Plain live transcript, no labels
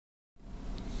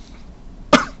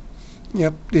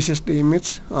Yep, this is the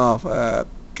image of a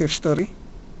cave story.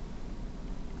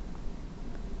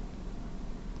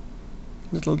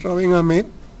 Little drawing I made.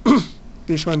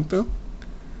 This one too.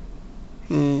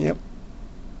 Yep.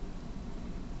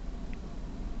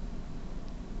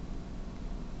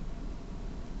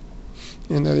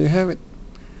 And there you have it.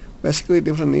 Basically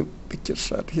different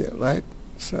pictures right here, right?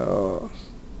 So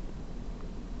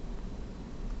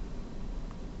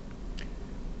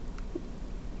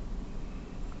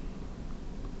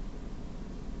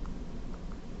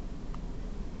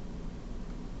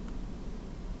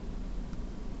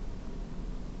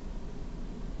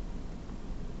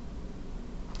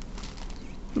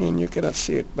and you cannot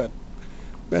see it, but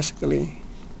basically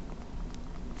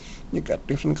you got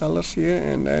different colors here,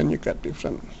 and then you got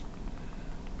different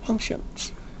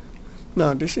functions.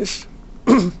 Now this is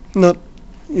not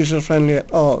user friendly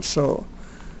at all, so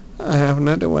I have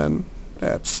another one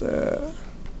that's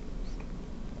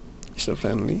user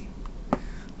friendly.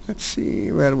 Let's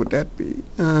see, where would that be?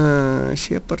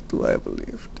 Shaper 2, I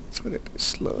believe. That's what it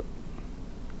is. Load.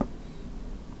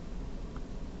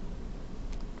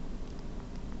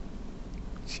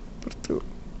 Shaper 2.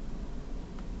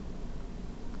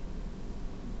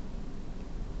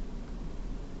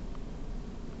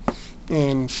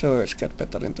 And so it's got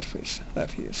better interface right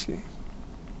here, see?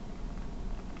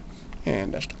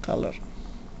 And that's the color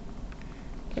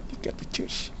that you get to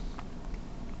choose.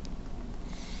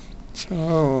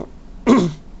 So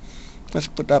let's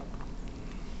put up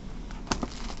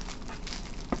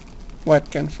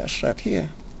white canvas right here,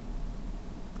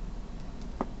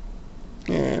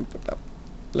 and put up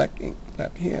black ink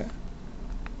right here.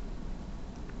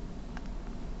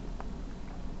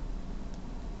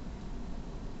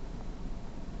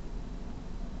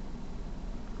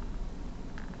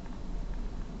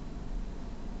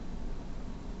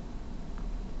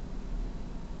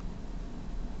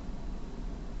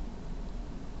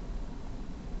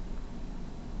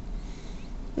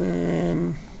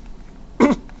 And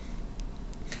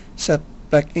set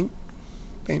black ink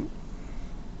paint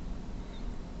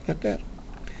right there.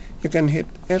 You can hit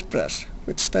airbrush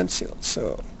with stencil.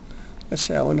 So let's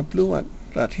say I want a blue one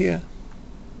right here.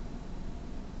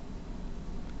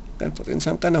 Then put in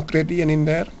some kind of gradient in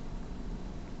there.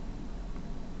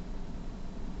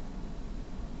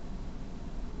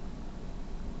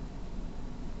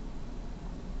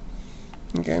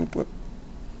 You can put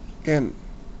again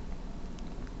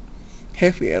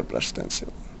heavy airbrush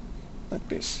stencil like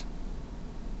this.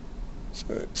 So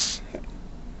it's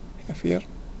heavier,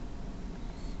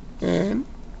 and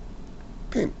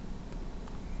paint.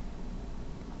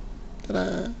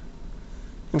 Ta-da!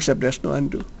 Except there's no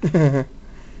undo.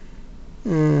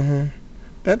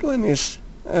 That one is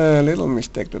a little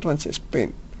mistake. That one says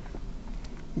paint,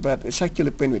 but it's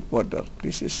actually paint with border.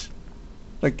 This is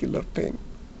regular paint.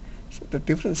 So the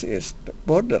difference is the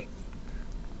border.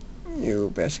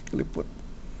 You basically put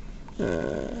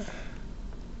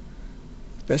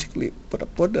a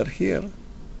border here,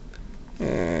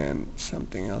 and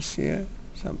something else here,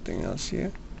 something else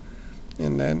here,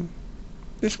 and then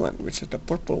this one, which is the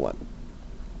purple one,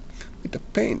 with the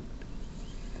paint,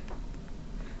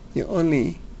 you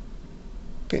only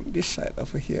paint this side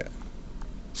over here.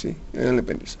 See, you only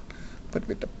paint this, but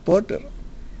with the border,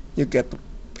 you get to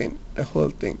paint the whole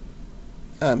thing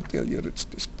until you reach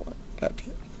this point right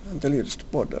here, until you reach the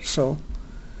border. So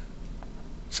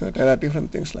there are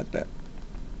different things like that.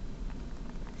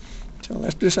 So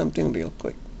let's do something real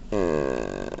quick.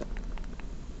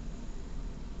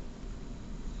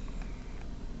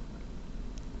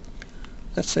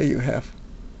 Let's say you have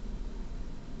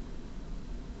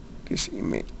this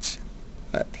image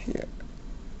right here.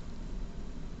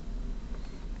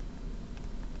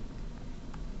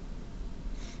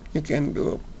 You can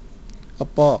do a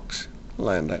box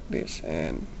line like this,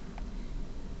 and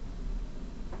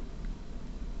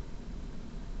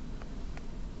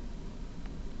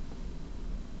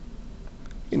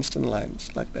instant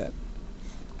lines like that.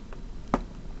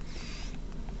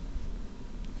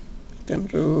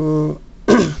 You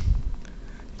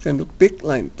can do big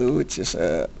line too, which is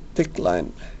a thick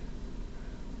line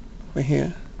over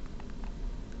here.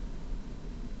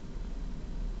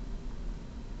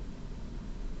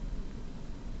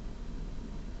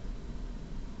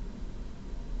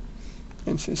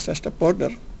 And since that's the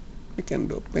border, we can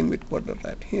do paint with border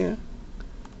right here.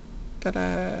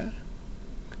 Ta-da!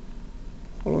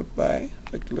 Followed by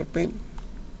regular paint.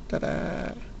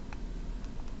 Ta-da!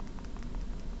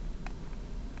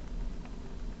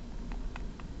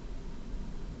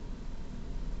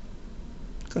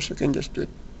 Because you can just do it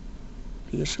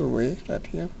the usual way right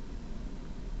here.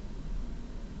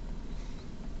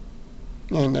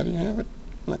 And there you have it,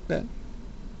 like that.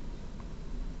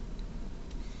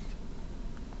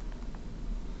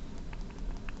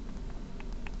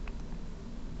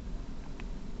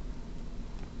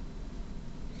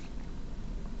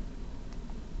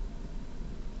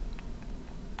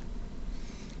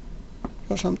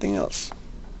 Or something else.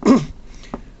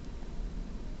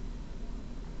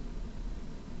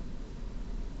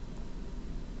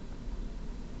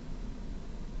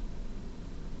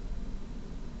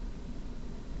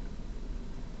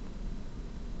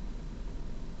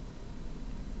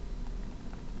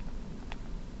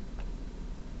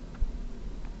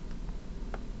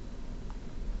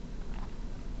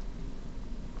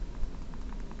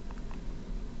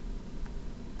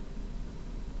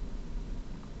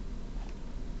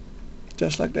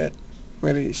 Just like that,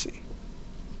 very easy.